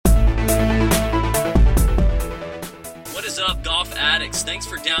Addicts. Thanks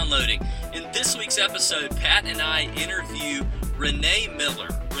for downloading. In this week's episode, Pat and I interview Renee Miller.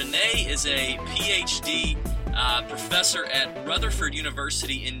 Renee is a PhD professor at Rutherford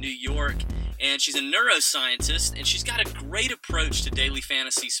University in New York, and she's a neuroscientist, and she's got a great approach to daily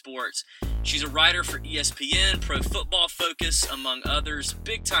fantasy sports. She's a writer for ESPN, Pro Football Focus, among others,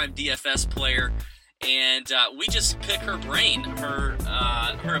 big-time DFS player, and we just pick her brain.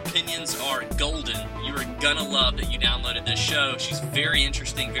 Her opinions are golden. You are gonna love that you downloaded this show. She's very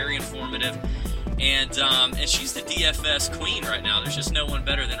interesting, very informative, and she's the DFS queen right now. There's just no one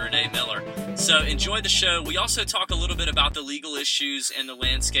better than Renee Miller. So enjoy the show. We also talk a little bit about the legal issues and the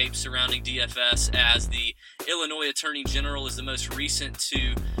landscape surrounding DFS, as the Illinois Attorney General is the most recent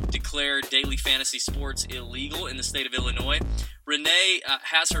to declare daily fantasy sports illegal in the state of Illinois. Renee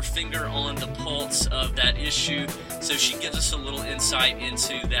has her finger on the pulse of that issue, so she gives us a little insight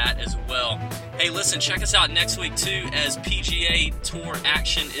into that as well. Hey, listen, check us out next week, too, as PGA Tour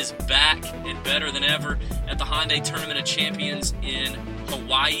action is back and better than ever at the Hyundai Tournament of Champions in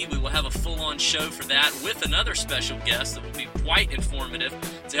Hawaii. We will have a full-on show for that with another special guest that will be quite informative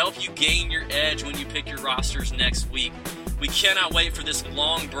to help you gain your edge when you pick your rosters next week. We cannot wait for this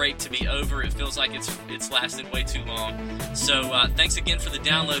long break to be over. It feels like it's lasted way too long. So thanks again for the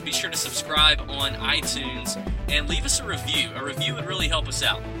download. Be sure to subscribe on iTunes and leave us a review. A review would really help us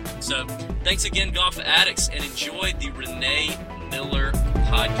out. So thanks again, Golf Addicts, and enjoy the Renee Miller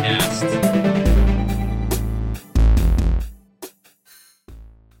podcast.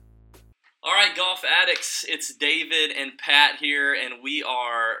 All right, Golf Addicts, it's David and Pat here, and we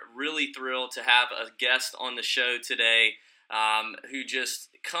are really thrilled to have a guest on the show today who just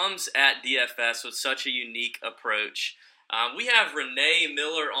comes at DFS with such a unique approach. We have Renee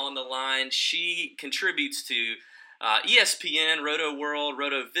Miller on the line. She contributes to ESPN, Roto World,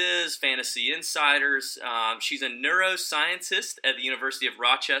 Roto Viz, Fantasy Insiders. She's a neuroscientist at the University of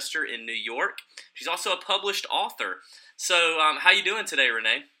Rochester in New York. She's also a published author. So how you doing today,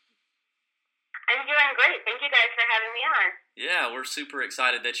 Renee? I'm doing great. Thank you guys for having me on. Yeah, we're super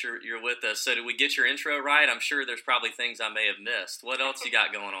excited that you're with us. So did we get your intro right? I'm sure there's probably things I may have missed. What else you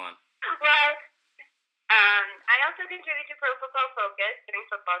got going on? Well, I also contribute to Pro Football Focus during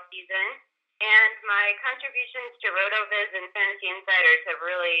football season, and my contributions to RotoViz and Fantasy Insiders have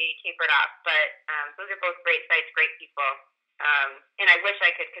really tapered off, but those are both great sites, great people, and I wish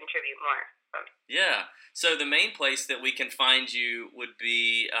I could contribute more. Yeah. So the main place that we can find you would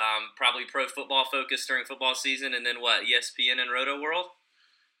be probably Pro Football Focus during football season, and then what, ESPN and Roto World?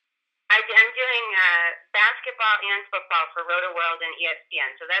 I'm doing basketball and football for Roto World and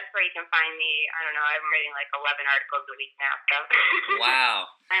ESPN, so that's where you can find me. I don't know, I'm writing like 11 articles a week now. So.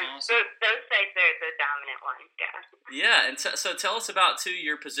 Wow. Awesome. So those sites are the dominant ones, yeah. Yeah, and so tell us about, too,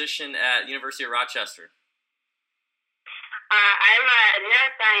 your position at University of Rochester. I'm a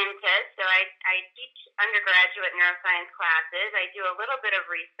neuroscientist, so I teach undergraduate neuroscience classes. I do a little bit of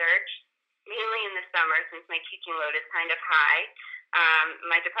research, mainly in the summer since my teaching load is kind of high.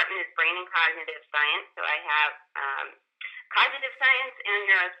 My department is brain and cognitive science, so I have cognitive science and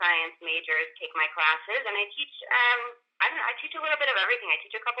neuroscience majors take my classes, and I teach I teach a little bit of everything. I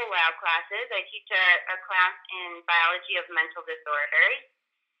teach a couple lab classes. I teach a class in biology of mental disorders.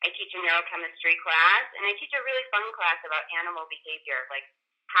 I teach a neurochemistry class, and I teach a really fun class about animal behavior, like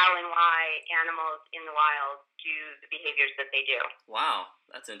how and why animals in the wild do the behaviors that they do. Wow,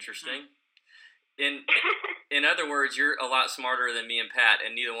 that's interesting. In other words, you're a lot smarter than me and Pat,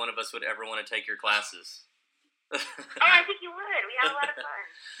 and neither one of us would ever want to take your classes. Oh, I think you would. We have a lot of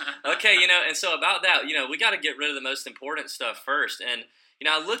fun. Okay, and so about that, we got to get rid of the most important stuff first, and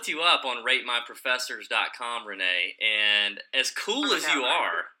I looked you up on ratemyprofessors.com, Renee, and as cool as you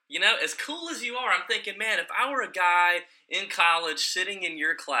are, I'm thinking, man, if I were a guy in college sitting in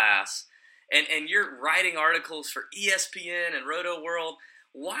your class and you're writing articles for ESPN and Roto World,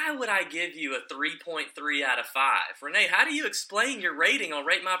 why would I give you a 3.3 out of 5? Renee, how do you explain your rating on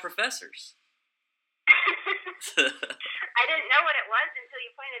Rate My Professors? I didn't know what it was until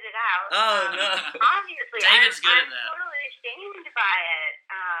you pointed it out. Oh, no. Obviously, David's good at I'm that. totally ashamed by it.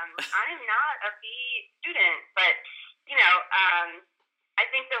 I'm not a B student, but, I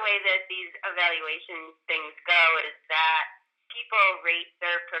think the way that these evaluation things go is that people rate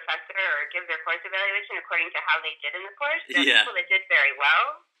their professor or give their course evaluation according to how they did in the course. There are people that did very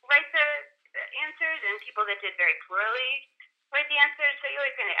well write the answers, and people that did very poorly write the answers, so you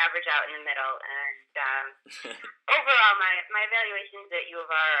always kind of average out in the middle. And overall, my evaluations at U of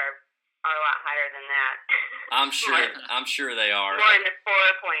R are a lot higher than that. I'm sure they are. More in the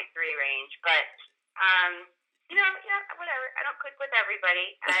 4.3 range, but whatever. I don't click with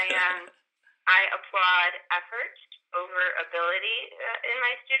everybody. I applaud effort over ability in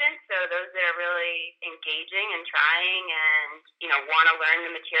my students. So those that are really engaging and trying and, want to learn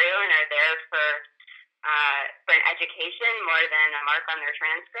the material and are there for an education more than a mark on their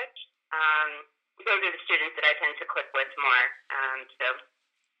transcript. Those are the students that I tend to click with more.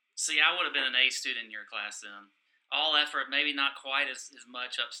 See, I would have been an A student in your class then. All effort, maybe not quite as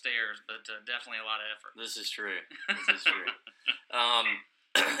much upstairs, but definitely a lot of effort. This is true.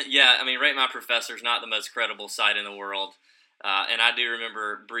 Yeah, I mean, Rate My Professor is not the most credible site in the world. And I do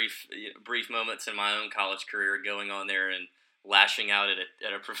remember brief moments in my own college career going on there and lashing out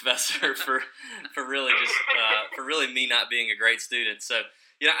at a professor for really me not being a great student. So,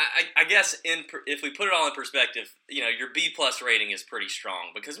 I guess if we put it all in perspective, your B+ rating is pretty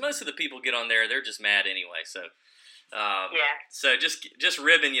strong because most of the people get on there, they're just mad anyway. So, So just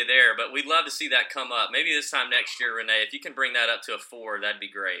ribbing you there, but we'd love to see that come up. Maybe this time next year, Renee, if you can bring that up to a 4, that'd be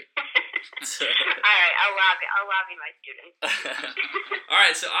great. All right, I'll lobby my students. All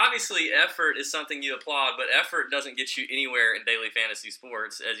right, so obviously effort is something you applaud, but effort doesn't get you anywhere in daily fantasy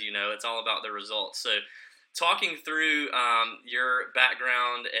sports, as you know. It's all about the results. So talking through your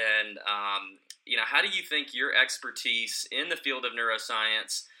background and, how do you think your expertise in the field of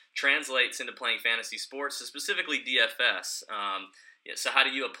neuroscience translates into playing fantasy sports, so specifically DFS? So how do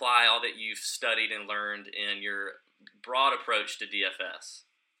you apply all that you've studied and learned in your broad approach to DFS?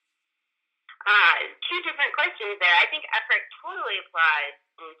 Two different questions there. I think effort totally applies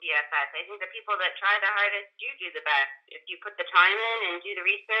in DFS. I think the people that try the hardest do the best. If you put the time in and do the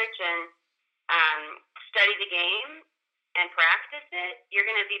research and study the game and practice it, you're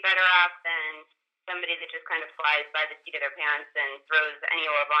going to be better off than somebody that just kind of flies by the seat of their pants and throws any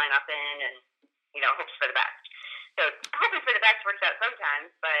old lineup in and, hopes for the best. So hoping for the best works out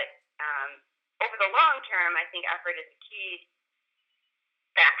sometimes, but over the long term, I think effort is a key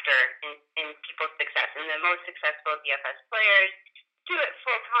factor in people's success. And the most successful DFS players do it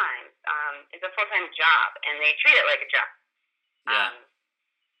full time. It's a full-time job, and they treat it like a job. Yeah.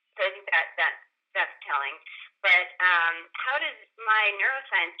 So I think that's telling. But how does my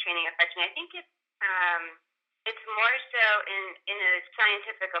neuroscience training affect me? I think it's more so in a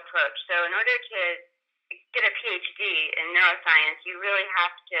scientific approach. So in order to get a PhD in neuroscience, you really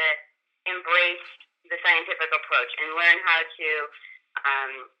have to embrace the scientific approach and learn how to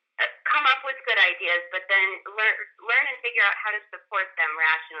come up with good ideas, but then learn and figure out how to support them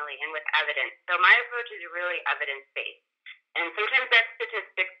rationally and with evidence. So my approach is really evidence-based. And sometimes that's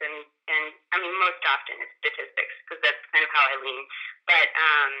statistics, and I mean, most often it's statistics, because that's kind of how I lean. But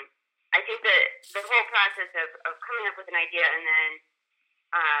I think that the whole process of coming up with an idea and then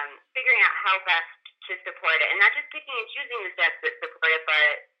figuring out how best to support it, and not just picking and choosing the stats that support it,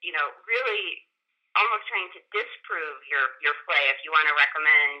 but, really almost trying to disprove your play if you want to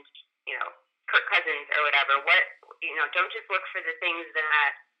recommend, Kirk Cousins or whatever. Don't just look for the things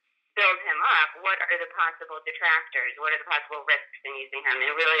that build him up. What are the possible detractors? What are the possible risks in using him?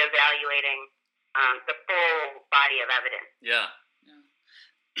 And really evaluating the full body of evidence. Yeah.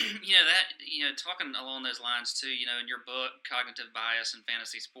 Talking along those lines too, in your book, Cognitive Bias in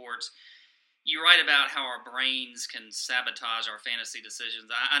Fantasy Sports, you write about how our brains can sabotage our fantasy decisions.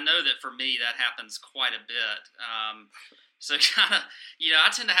 I know that for me that happens quite a bit. So kind of, I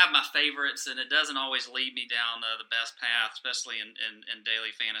tend to have my favorites, and it doesn't always lead me down the best path, especially in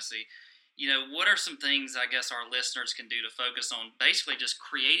daily fantasy. What are some things I guess our listeners can do to focus on basically just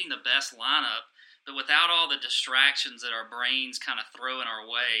creating the best lineup, but without all the distractions that our brains kind of throw in our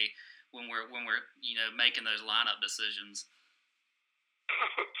way when we're making those lineup decisions?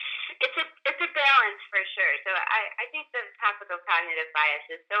 It's a balance for sure. So I think the topic of cognitive bias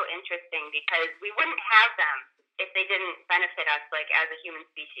is so interesting because we wouldn't have them if they didn't benefit us, like as a human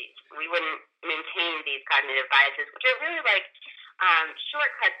species. We wouldn't maintain these cognitive biases, which are really like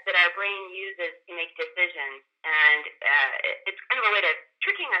shortcuts that our brain uses to make decisions. And it's kind of a way to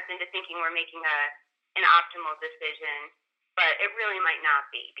tricking us into thinking we're making an optimal decision, but it really might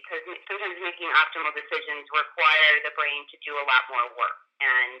not be, because sometimes making optimal decisions require the brain to do a lot more work.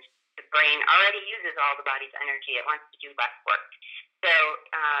 And the brain already uses all the body's energy. It wants to do less work. So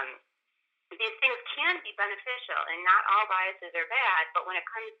these things can be beneficial, and not all biases are bad, but when it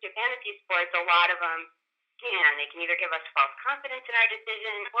comes to fantasy sports, a lot of them can. They can either give us false confidence in our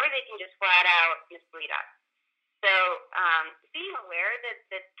decision, or they can just flat out mislead us. So being aware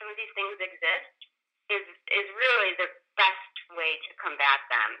that some of these things exist is really the best way to combat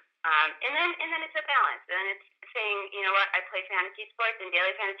them. And then it's a balance. And it's saying, you know what, I play fantasy sports and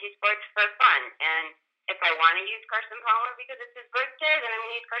daily fantasy sports for fun. And if I want to use Carson Palmer because it's his birthday, then I'm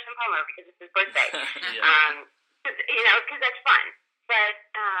going to use Carson Palmer because it's his birthday. Because that's fun. But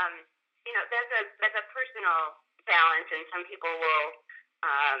that's a personal balance, and some people will,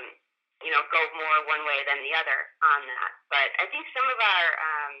 go more one way than the other on that. But I think some of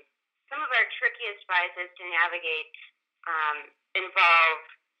our trickiest biases to navigate involve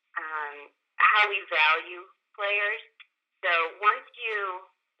how we value players. So once you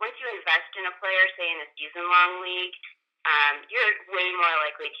invest in a player, say in a season-long league, you're way more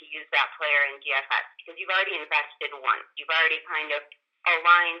likely to use that player in DFS because you've already invested once. You've already kind of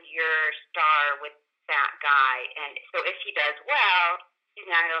aligned your star with that guy. And so if he does well, he's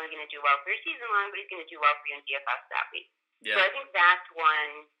not only going to do well for your season long, but he's going to do well for you in DFS that week. Yeah. So I think that's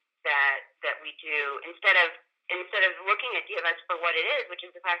one that we do instead of looking at DFS for what it is, which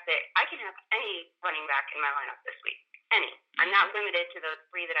is the fact that I can have any running back in my lineup this week. Any. I'm not limited to those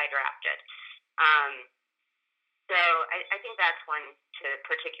 3 that I drafted. So I think that's one to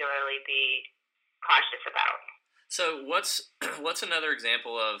particularly be cautious about. So what's another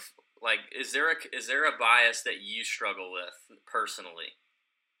example of, like, is there a bias that you struggle with personally?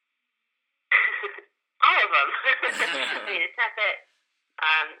 All of them. I mean, it's not that.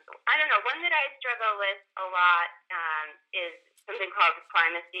 I don't know. One that I struggle with a lot is something called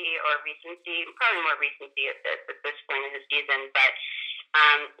primacy or recency. Probably more recency at this point in the season, but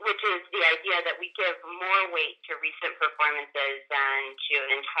which is the idea that we give more weight to recent performances than to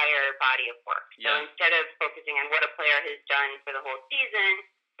an entire body of work. Yeah. So instead of focusing on what a player has done for the whole season,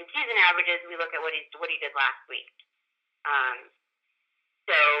 in season averages, we look at what he did last week.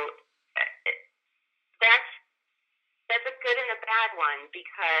 So that's a good and a bad one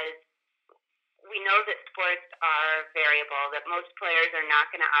because we know that sports are variable, that most players are not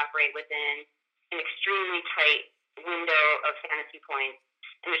going to operate within an extremely tight window of fantasy points,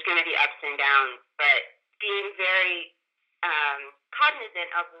 and there's going to be ups and downs. But being very cognizant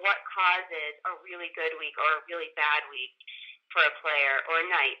of what causes a really good week or a really bad week for a player or a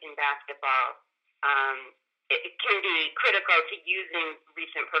night in basketball, it can be critical to using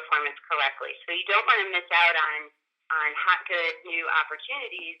recent performance correctly. So you don't want to miss out on hot, good, new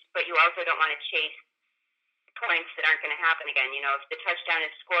opportunities, but you also don't want to chase points that aren't going to happen again. If the touchdown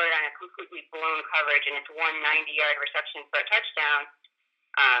is scored on a completely blown coverage and it's 190-yard reception for a touchdown,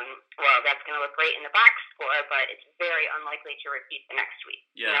 well, that's going to look great in the box score, but it's very unlikely to repeat the next week.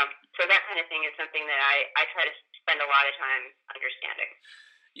 Yeah. So that kind of thing is something that I try to spend a lot of time understanding.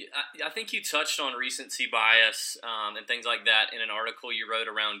 I think you touched on recency bias and things like that in an article you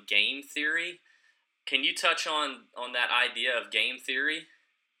wrote around game theory. Can you touch on that idea of game theory?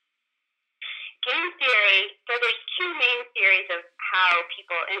 Game theory, so there's 2 main theories of how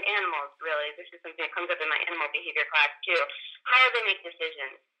people, and animals really, this is something that comes up in my animal behavior class too, how they make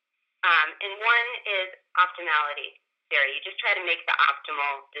decisions. And one is optimality theory. You just try to make the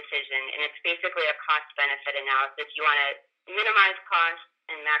optimal decision, and it's basically a cost-benefit analysis. You want to minimize cost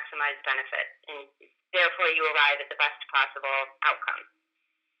and maximize benefit, and therefore you arrive at the best possible outcome.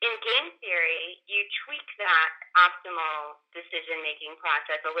 In game theory, you tweak that optimal decision-making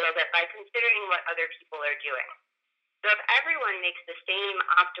process a little bit by considering what other people are doing. So if everyone makes the same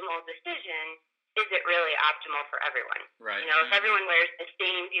optimal decision, is it really optimal for everyone? Right. If everyone wears the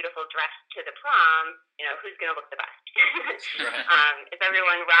same beautiful dress to the prom, who's going to look the best? Right. If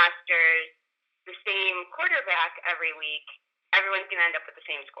everyone rosters the same quarterback every week, everyone's going to end up with the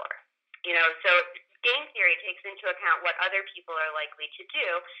same score. So game theory takes into account what other people are likely to do.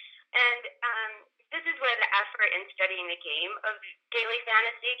 And this is where the effort in studying the game of daily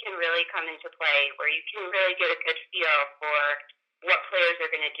fantasy can really come into play, where you can really get a good feel for what players are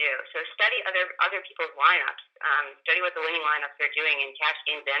going to do. So study other people's lineups. Study what the winning lineups are doing in cash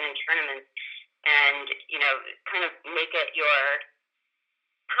games and in tournaments. And, kind of make it your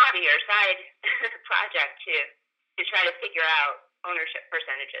hobby or side project to try to figure out ownership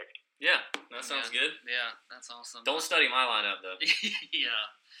percentages. Yeah, that sounds good. Yeah, that's awesome. Don't study my lineup, though. Yeah.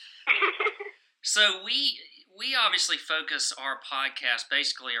 So we obviously focus our podcast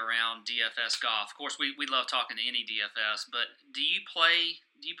basically around DFS golf. Of course, we love talking to any DFS, but do you play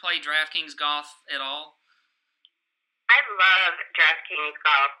DraftKings golf at all? I love DraftKings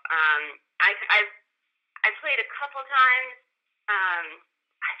golf. I played a couple times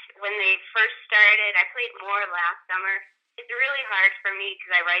when they first started. I played more last summer. It's really hard for me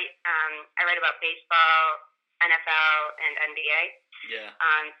because I write about baseball, NFL, and NBA. Yeah.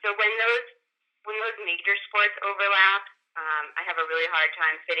 So when those major sports overlap, I have a really hard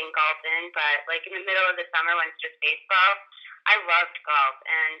time fitting golf in. But like in the middle of the summer when it's just baseball, I loved golf,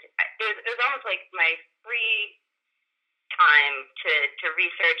 and it was almost like my free time to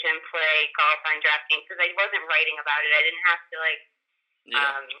research and play golf on DraftKings because I wasn't writing about it. I didn't have to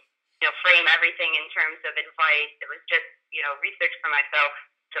frame everything in terms of advice. It was just research for myself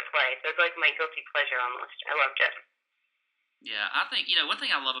to play. So it's like my guilty pleasure almost. I loved it. Yeah, I think one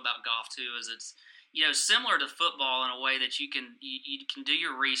thing I love about golf too is it's similar to football in a way that you can do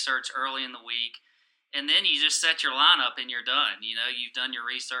your research early in the week, and then you just set your lineup and you're done. You've done your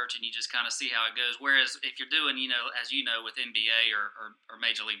research and you just kind of see how it goes. Whereas if you're doing as with NBA or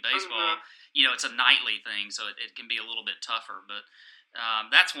Major League Baseball, it's a nightly thing, so it can be a little bit tougher. But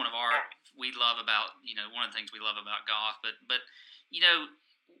that's one of one of the things we love about golf. But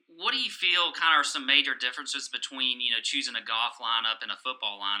what do you feel kind of are some major differences between, choosing a golf lineup and a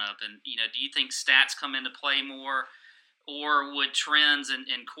football lineup? And, do you think stats come into play more, or would trends and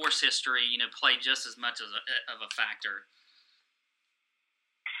course history, play just as much of a factor?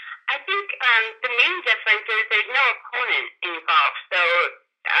 I think the main difference is there's no opponent in golf. So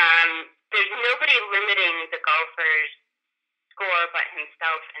there's nobody limiting the golfer's score but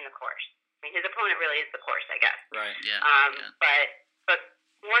himself in the course. I mean, his opponent really is the course, I guess. Right, yeah. But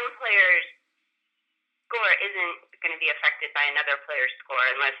one player's score isn't going to be affected by another player's score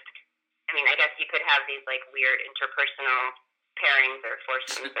unless, I guess you could have these like weird interpersonal pairings or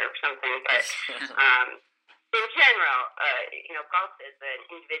foursomes or something, but in general, golf is an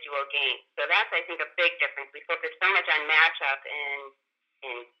individual game. So that's, I think, a big difference. We focus so much on matchup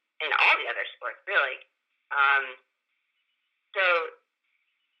in all the other sports, really.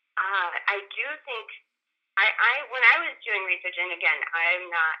 I do think when I was doing research, and again, I'm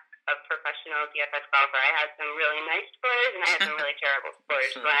not a professional DFS golfer. I had some really nice scores, and I had some really terrible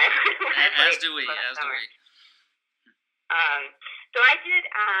scores. As do we. So I did.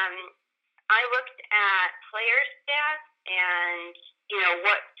 I looked at player stats and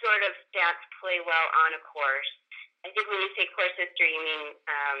what sort of stats play well on a course. I think when you say course history, you mean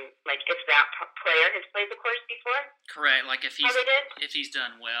like if that player has played the course before? Correct. Like if he's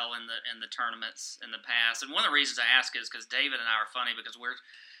done well in the tournaments in the past. And one of the reasons I ask is because David and I are funny because we're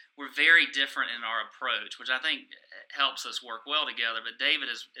very different in our approach, which I think helps us work well together. But David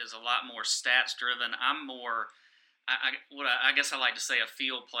is a lot more stats driven. I'm more I guess I like to say a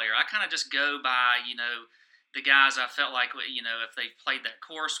field player. I kind of just go by the guys I felt like, if they've played that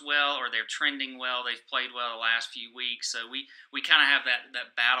course well or they're trending well, they've played well the last few weeks. So we kind of have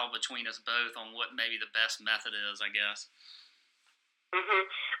that battle between us both on what maybe the best method is, I guess. Mm-hmm.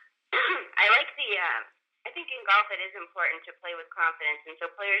 I like I think in golf it is important to play with confidence. And so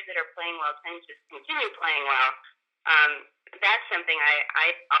players that are playing well tend to continue playing well. That's something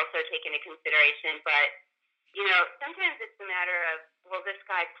I also take into consideration. But, sometimes it's a matter of, well, this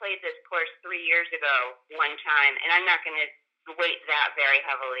guy played this course 3 years ago one time, and I'm not going to weight that very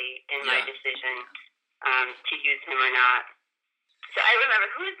heavily in my decision to use him or not. So I remember,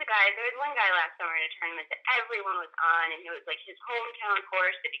 who was the guy? There was one guy last summer in a tournament that everyone was on, and it was like his hometown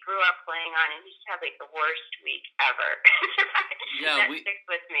course that he grew up playing on, and he just had like the worst week ever. Yeah, that sticks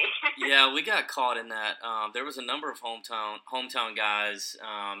with me. Yeah, we got caught in that. There was a number of hometown guys.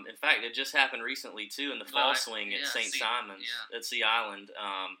 In fact, it just happened recently too in the fall swing at St. Simon's at Sea Island.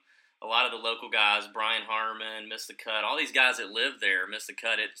 A lot of the local guys, Brian Harmon, missed the cut. All these guys that live there missed the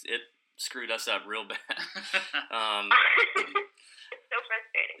cut. It screwed us up real bad. So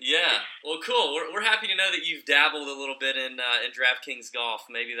frustrating. Yeah. Well, cool. We're happy to know that you've dabbled a little bit in DraftKings golf.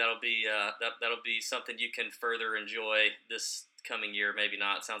 Maybe that'll be something you can further enjoy this coming year. Maybe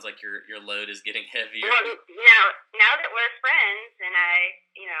not. It sounds like your load is getting heavier. Well, now that we're friends, and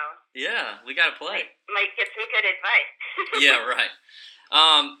yeah, we gotta play. Might get some good advice. Yeah. Right.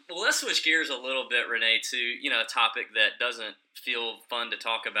 Well, let's switch gears a little bit, Renee, to a topic that doesn't feel fun to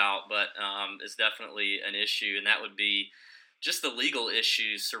talk about, but is definitely an issue, and that would be just the legal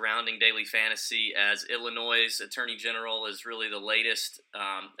issues surrounding daily fantasy, as Illinois' Attorney General is really the latest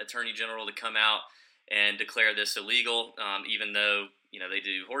Attorney General to come out and declare this illegal, even though they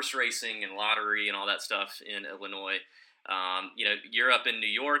do horse racing and lottery and all that stuff in Illinois. You're up in New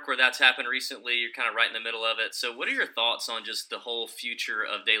York where that's happened recently. You're kind of right in the middle of it. So what are your thoughts on just the whole future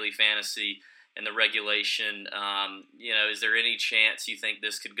of daily fantasy and the regulation? Is there any chance you think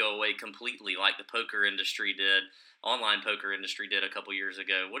this could go away completely like the online poker industry did a couple years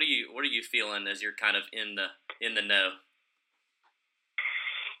ago? What are you feeling as you're kind of in the know?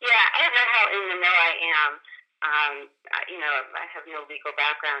 Yeah, I don't know how in the know I am. I have no legal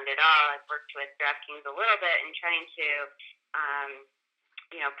background at all. I've worked with DraftKings a little bit and trying to,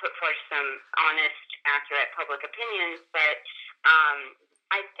 put forth some honest, accurate public opinions. But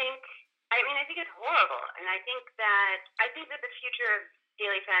I think it's horrible, and I think that the future of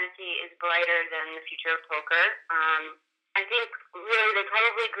daily fantasy is brighter than the future of poker. I think really they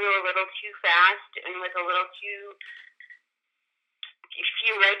probably grew a little too fast and with a little too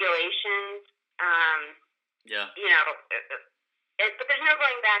few regulations. but there's no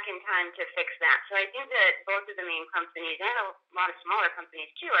going back in time to fix that. So I think that both of the main companies and a lot of smaller companies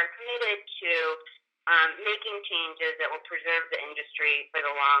too are committed to making changes that will preserve the industry for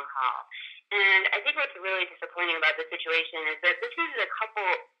the long haul. And I think what's really disappointing about the situation is that this is a couple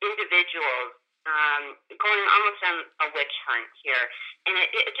individuals going almost on a witch hunt here, and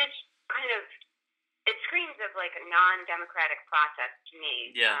it just kind of it screams of like a non-democratic process to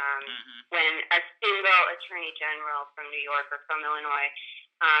me. Yeah. When a single attorney general from New York or from Illinois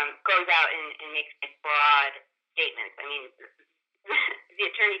goes out and makes broad statements. I mean, the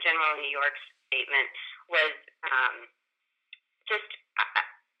attorney general of New York's statement was just,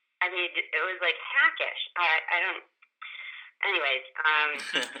 I mean, it was like hackish. I don't. Anyways,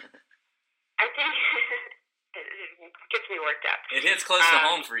 I think it gets me worked up. It hits close to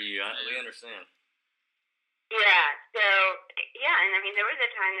home for you. We understand. Yeah, so, yeah, and I mean, there was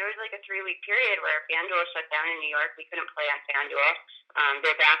like a 3-week period where FanDuel shut down in New York. We couldn't play on FanDuel.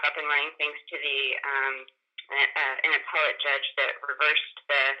 They're back up and running thanks to an appellate judge that reversed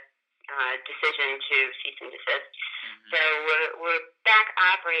the decision to cease and desist. So we're back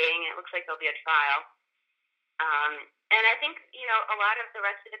operating. It looks like there'll be a trial. And I think, you know, a lot of the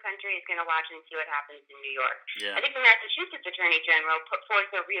rest of the country is going to watch and see what happens in New York. Yeah. I think the Massachusetts Attorney General put forth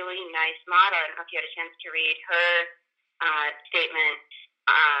a really nice model. I don't know if you had a chance to read her statement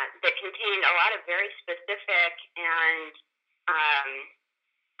that contained a lot of very specific and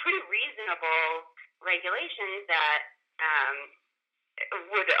pretty reasonable regulations that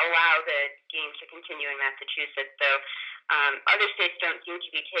would allow the game to continue in Massachusetts. So other states don't seem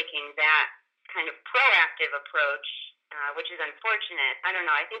to be taking that kind of proactive approach, which is unfortunate. I don't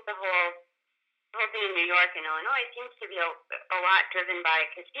know. I think the whole thing in New York and Illinois seems to be a lot driven by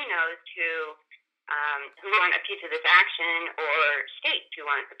casinos who want a piece of this action, or states who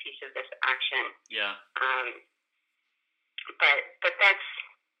want a piece of this action. Yeah. But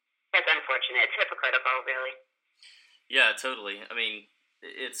that's unfortunate. It's hypocritical, really. Yeah, totally. I mean,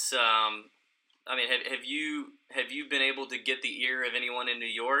 it's. I mean, have you been able to get the ear of anyone in New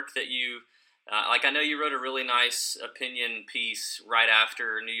York that you? Like, I know you wrote a really nice opinion piece right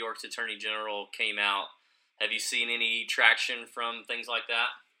after New York's Attorney General came out. Have you seen any traction from things like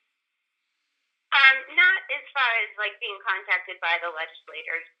that? Not as far as, like, being contacted by the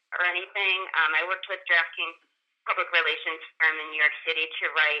legislators or anything. I worked with DraftKings public relations firm in New York City to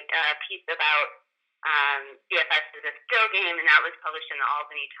write a piece about DFS as a skill game, and that was published in the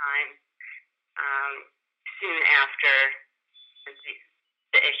Albany Times soon after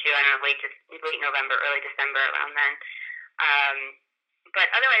the issue. I don't know, late November, early December, around then. But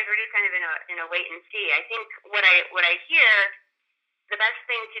otherwise, we're just kind of in a wait and see. I think what I hear, the best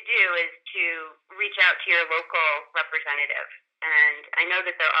thing to do is to reach out to your local representative. And I know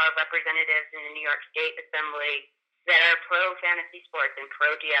that there are representatives in the New York State Assembly that are pro fantasy sports and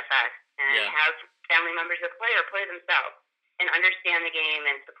pro DFS and have family members that play or play themselves and understand the game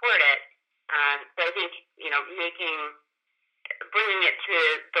and support it. So I think, you know, bringing it to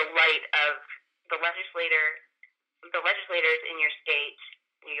the light of the legislators in your state,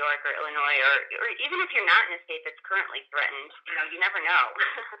 New York or Illinois, or even if you're not in a state that's currently threatened, you know, you never know.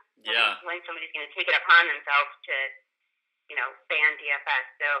 When somebody's going to take it upon themselves to, you know, ban DFS.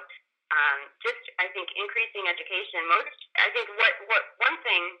 So just, I think, increasing education. I think what one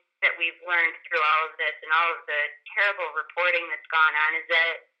thing that we've learned through all of this and all of the terrible reporting that's gone on is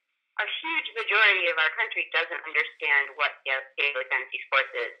that a huge majority of our country doesn't understand what daily fantasy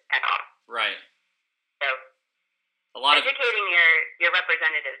sports is at all. Right. So educating your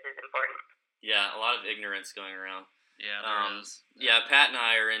representatives is important. Yeah, a lot of ignorance going around. Yeah, there is. Yeah, Pat and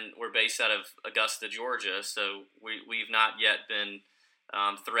I we're based out of Augusta, Georgia, so we've not yet been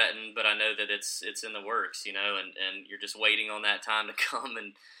threatened, but I know that it's in the works, you know, and you're just waiting on that time to come,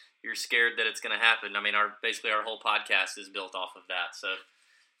 and you're scared that it's going to happen. I mean, basically our whole podcast is built off of that, so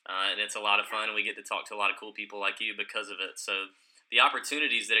and it's a lot of fun, and we get to talk to a lot of cool people like you because of it. So the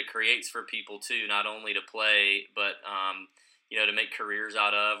opportunities that it creates for people too, not only to play, but you know, to make careers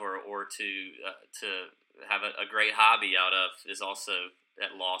out of, or to have a great hobby out of, is also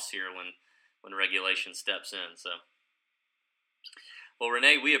at loss here when regulation steps in. So, well,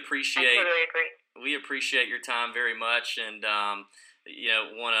 Renee, we appreciate your time very much, and you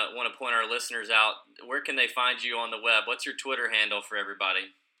know, want to point our listeners out. Where can they find you on the web? What's your Twitter handle for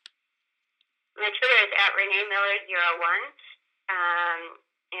everybody? My Twitter is @ReneeMiller01,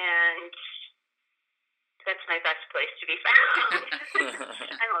 and that's my best place to be found.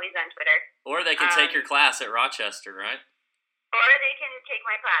 I'm always on Twitter. Or they can take your class at Rochester, right? Or they can take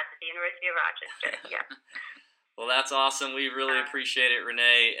my class at the University of Rochester, yeah. Well, that's awesome. We really appreciate it,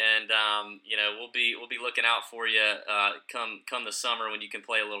 Renee, and we'll be looking out for you come the summer when you can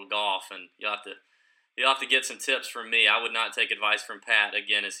play a little golf, and you'll have to get some tips from me. I would not take advice from Pat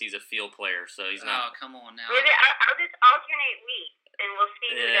again, as he's a field player, so he's not. Oh, come on now. I'll just alternate weeks, and we'll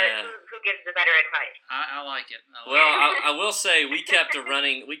see who gives the better advice. I like it. I will say we kept a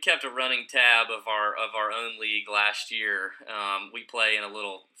running tab of our own league last year. We play in a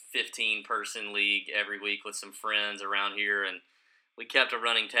little 15-person league every week with some friends around here, and we kept a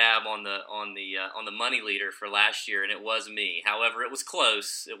running tab on the money leader for last year, and it was me. However, it was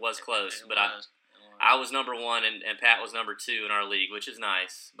close. But I was number one, and Pat was number two in our league, which is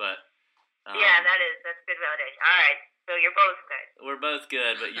nice. But that's good validation. All right, so you're both good. We're both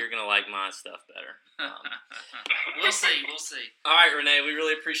good, but you're gonna like my stuff better. We'll see. All right, Renee, we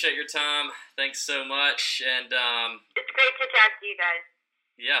really appreciate your time. Thanks so much, and it's great to talk to you guys.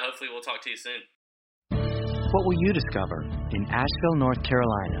 Yeah, hopefully we'll talk to you soon. What will you discover in Asheville, North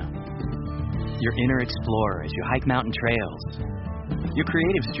Carolina? Your inner explorer as you hike mountain trails. Your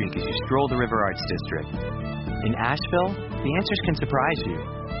creative streak as you stroll the River Arts District. In Asheville, the answers can surprise you.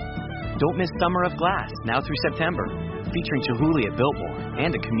 Don't miss Summer of Glass, now through September, featuring Chihuly at Biltmore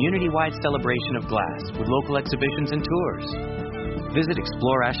and a community-wide celebration of glass with local exhibitions and tours. Visit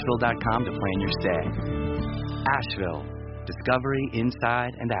exploreasheville.com to plan your stay. Asheville. Discovery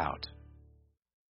inside and out.